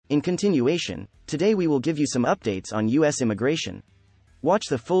In continuation, today we will give you some updates on US immigration. Watch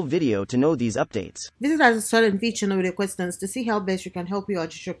the full video to know these updates. Visit our Swat&Vee channel with your questions to see how best we can help you out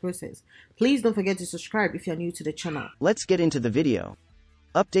with your process. Please don't forget to subscribe if you're new to the channel. Let's get into the video.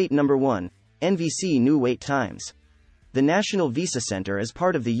 Update number 1. NVC New Wait Times. The National Visa Center is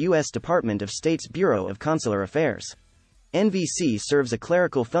part of the U.S. Department of State's Bureau of Consular Affairs. NVC serves a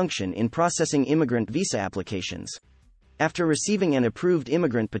clerical function in processing immigrant visa applications. After receiving an approved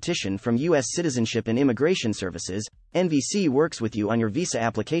immigrant petition from U.S. Citizenship and Immigration Services, NVC works with you on your visa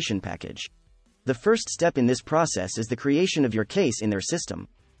application package. The first step in this process is the creation of your case in their system.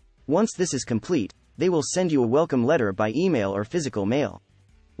 Once this is complete, they will send you a welcome letter by email or physical mail.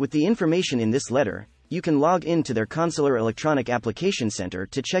 With the information in this letter, you can log in to their Consular Electronic Application Center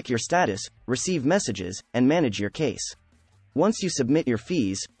to check your status, receive messages, and manage your case. Once you submit your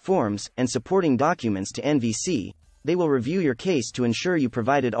fees, forms, and supporting documents to NVC, they will review your case to ensure you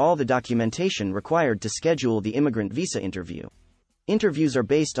provided all the documentation required to schedule the immigrant visa interview. Interviews are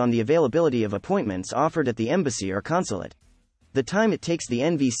based on the availability of appointments offered at the embassy or consulate. The time it takes the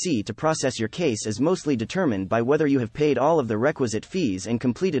NVC to process your case is mostly determined by whether you have paid all of the requisite fees and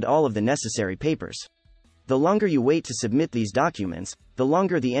completed all of the necessary papers. The longer you wait to submit these documents, the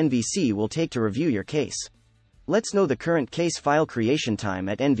longer the NVC will take to review your case. Let's know the current case file creation time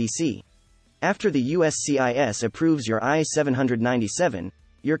at NVC. After the USCIS approves your I-797,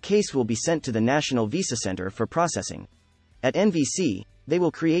 your case will be sent to the National Visa Center for processing. At NVC, they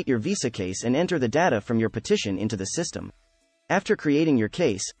will create your visa case and enter the data from your petition into the system. After creating your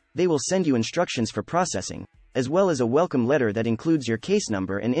case, they will send you instructions for processing, as well as a welcome letter that includes your case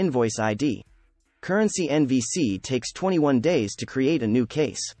number and invoice ID. Currency NVC takes 21 days to create a new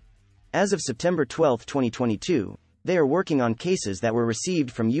case. As of September 12, 2022, they are working on cases that were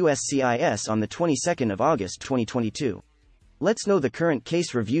received from USCIS on the 22nd of August 2022. Let's know the current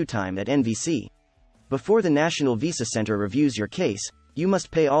case review time at NVC. Before the National Visa Center reviews your case, you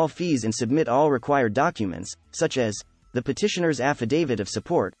must pay all fees and submit all required documents, such as the petitioner's affidavit of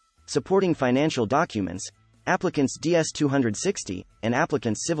support, supporting financial documents, applicant's DS-260, and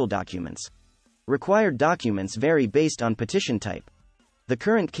applicant's civil documents. Required documents vary based on petition type. The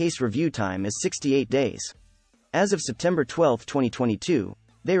current case review time is 68 days. As of September 12, 2022,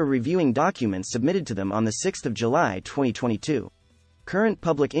 they are reviewing documents submitted to them on the 6th of July 2022. Current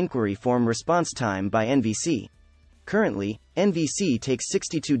public inquiry form response time by NVC. Currently, NVC takes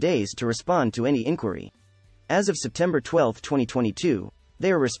 62 days to respond to any inquiry. As of September 12, 2022,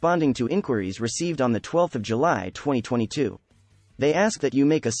 they are responding to inquiries received on the 12th of July 2022. They ask that you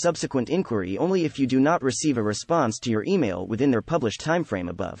make a subsequent inquiry only if you do not receive a response to your email within their published timeframe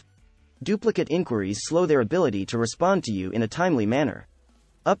above. Duplicate inquiries slow their ability to respond to you in a timely manner.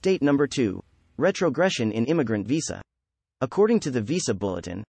 Update number 2. Retrogression in immigrant visa. According to the Visa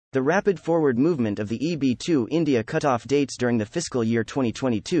Bulletin, the rapid forward movement of the EB2 India cutoff dates during the fiscal year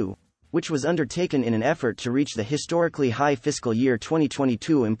 2022, which was undertaken in an effort to reach the historically high fiscal year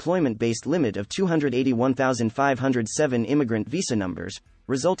 2022 employment-based limit of 281,507 immigrant visa numbers,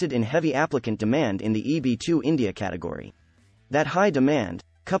 resulted in heavy applicant demand in the EB2 India category. That high demand,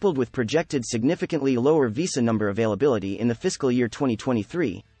 coupled with projected significantly lower visa number availability in the fiscal year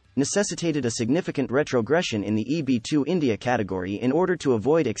 2023, necessitated a significant retrogression in the EB2 India category in order to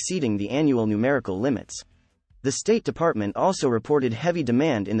avoid exceeding the annual numerical limits. The State Department also reported heavy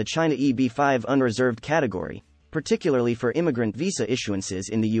demand in the China EB5 unreserved category, particularly for immigrant visa issuances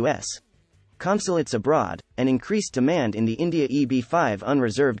in the U.S. consulates abroad, and increased demand in the India EB5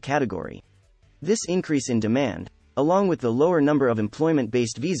 unreserved category. This increase in demand, along with the lower number of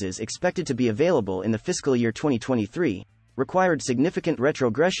employment-based visas expected to be available in the fiscal year 2023, required significant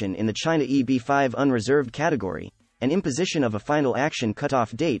retrogression in the China EB5 unreserved category, and imposition of a final action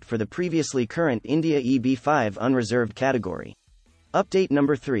cutoff date for the previously current India EB5 unreserved category. Update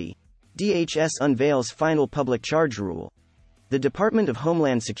number 3. DHS unveils final public charge rule. The Department of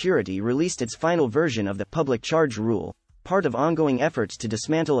Homeland Security released its final version of the public charge rule, part of ongoing efforts to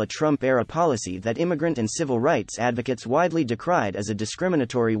dismantle a Trump-era policy that immigrant and civil rights advocates widely decried as a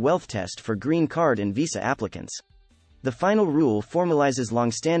discriminatory wealth test for green card and visa applicants. The final rule formalizes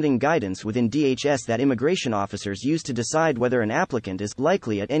long-standing guidance within DHS that immigration officers use to decide whether an applicant is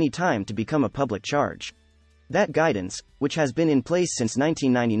likely at any time to become a public charge. That guidance, which has been in place since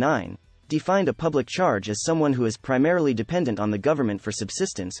 1999, defined a public charge as someone who is primarily dependent on the government for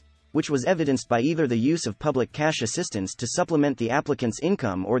subsistence, which was evidenced by either the use of public cash assistance to supplement the applicant's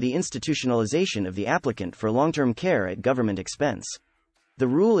income or the institutionalization of the applicant for long-term care at government expense. The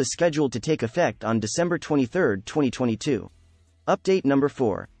rule is scheduled to take effect on December 23, 2022. Update number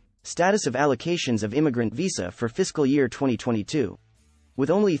 4. Status of allocations of immigrant visa for fiscal year 2022. With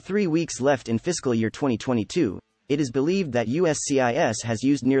only 3 weeks left in fiscal year 2022, it is believed that USCIS has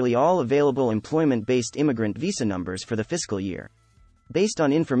used nearly all available employment-based immigrant visa numbers for the fiscal year. Based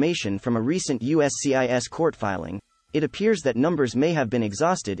on information from a recent USCIS court filing, it appears that numbers may have been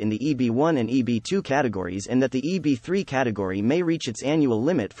exhausted in the EB1 and EB2 categories and that the EB3 category may reach its annual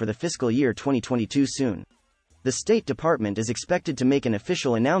limit for the fiscal year 2022 soon. The State Department is expected to make an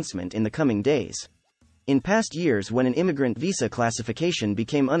official announcement in the coming days. In past years, when an immigrant visa classification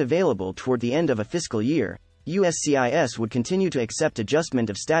became unavailable toward the end of a fiscal year, USCIS would continue to accept adjustment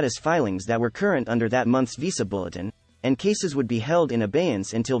of status filings that were current under that month's visa bulletin, and cases would be held in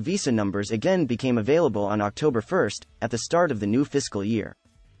abeyance until visa numbers again became available on October 1st, at the start of the new fiscal year.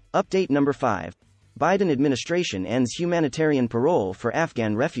 Update number 5. Biden administration ends humanitarian parole for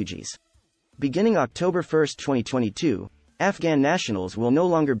Afghan refugees. Beginning October 1, 2022, Afghan nationals will no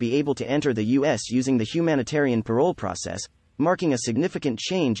longer be able to enter the U.S. using the humanitarian parole process, marking a significant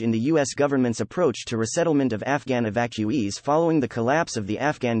change in the U.S. government's approach to resettlement of Afghan evacuees following the collapse of the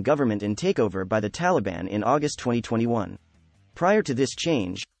Afghan government and takeover by the Taliban in August 2021. Prior to this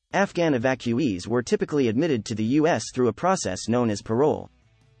change, Afghan evacuees were typically admitted to the U.S. through a process known as parole.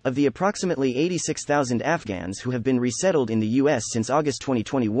 Of the approximately 86,000 Afghans who have been resettled in the U.S. since August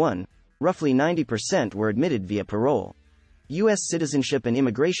 2021, roughly 90% were admitted via parole. U.S. Citizenship and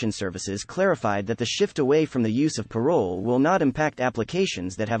Immigration Services clarified that the shift away from the use of parole will not impact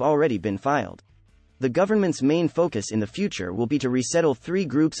applications that have already been filed. The government's main focus in the future will be to resettle 3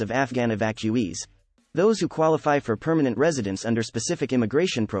 groups of Afghan evacuees: those who qualify for permanent residence under specific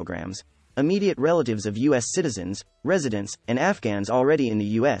immigration programs, immediate relatives of U.S. citizens, residents, and Afghans already in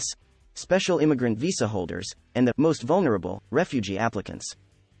the U.S., special immigrant visa holders, and the most vulnerable, refugee applicants.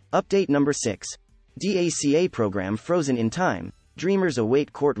 Update number 6. DACA program frozen in time, Dreamers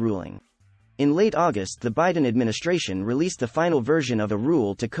await court ruling. In late August, the Biden administration released the final version of a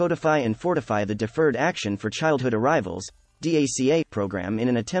rule to codify and fortify the Deferred Action for Childhood Arrivals (DACA) program in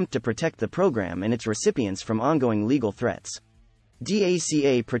an attempt to protect the program and its recipients from ongoing legal threats.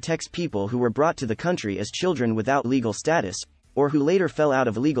 DACA protects people who were brought to the country as children without legal status, or who later fell out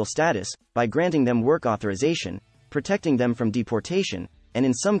of legal status, by granting them work authorization, protecting them from deportation, and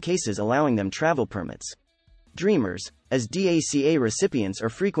in some cases allowing them travel permits. Dreamers, as DACA recipients are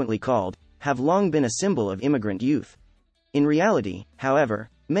frequently called, have long been a symbol of immigrant youth. In reality, however,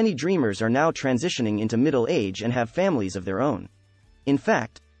 many Dreamers are now transitioning into middle age and have families of their own. In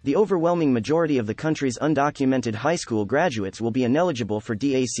fact, the overwhelming majority of the country's undocumented high school graduates will be ineligible for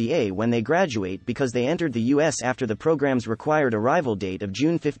DACA when they graduate because they entered the U.S. after the program's required arrival date of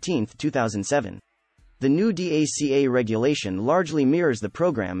June 15, 2007. The new DACA regulation largely mirrors the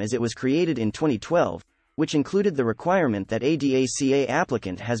program as it was created in 2012, which included the requirement that a DACA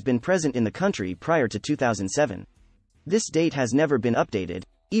applicant has been present in the country prior to 2007. This date has never been updated,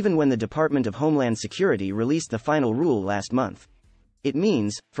 even when the Department of Homeland Security released the final rule last month. It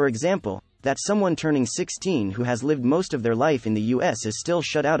means, for example, that someone turning 16 who has lived most of their life in the U.S. is still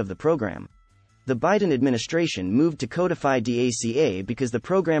shut out of the program. The Biden administration moved to codify DACA because the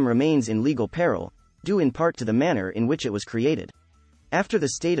program remains in legal peril, due in part to the manner in which it was created. After the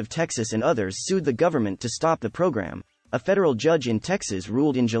state of Texas and others sued the government to stop the program, a federal judge in Texas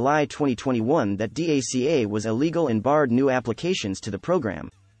ruled in July 2021 that DACA was illegal and barred new applications to the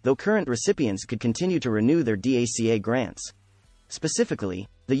program, though current recipients could continue to renew their DACA grants. Specifically,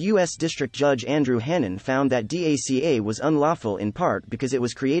 the U.S. District Judge Andrew Hannon found that DACA was unlawful in part because it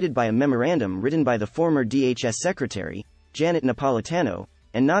was created by a memorandum written by the former DHS Secretary, Janet Napolitano,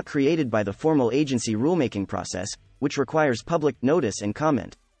 and not created by the formal agency rulemaking process, which requires public notice and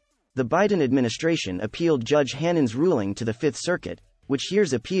comment. The Biden administration appealed Judge Hannon's ruling to the Fifth Circuit, which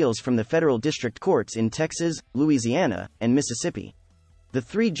hears appeals from the federal district courts in Texas, Louisiana, and Mississippi. The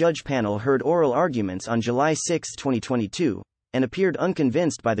 3-judge panel heard oral arguments on July 6, 2022, and appeared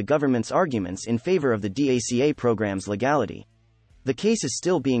unconvinced by the government's arguments in favor of the DACA program's legality. The case is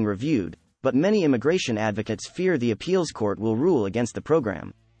still being reviewed, but many immigration advocates fear the appeals court will rule against the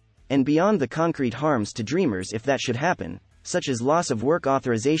program. And beyond the concrete harms to Dreamers if that should happen, such as loss of work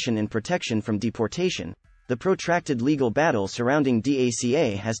authorization and protection from deportation, the protracted legal battle surrounding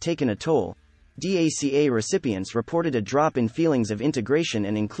DACA has taken a toll. DACA recipients reported a drop in feelings of integration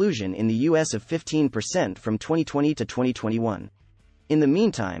and inclusion in the U.S. of 15% from 2020 to 2021. In the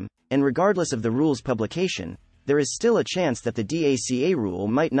meantime, and regardless of the rule's publication, there is still a chance that the DACA rule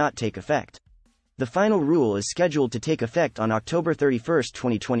might not take effect. The final rule is scheduled to take effect on October 31,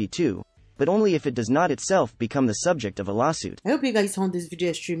 2022, but only if it does not itself become the subject of a lawsuit. I hope you guys found this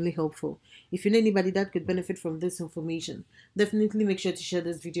video extremely helpful. If you know anybody that could benefit from this information, definitely make sure to share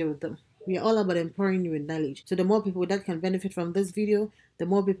this video with them. We are all about empowering you with knowledge. So the more people that can benefit from this video, the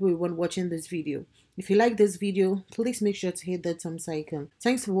more people we want watching this video. If you like this video, please make sure to hit that thumbs icon.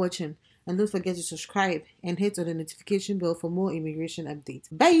 Thanks for watching, and don't forget to subscribe and hit on the notification bell for more immigration updates.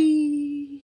 Bye!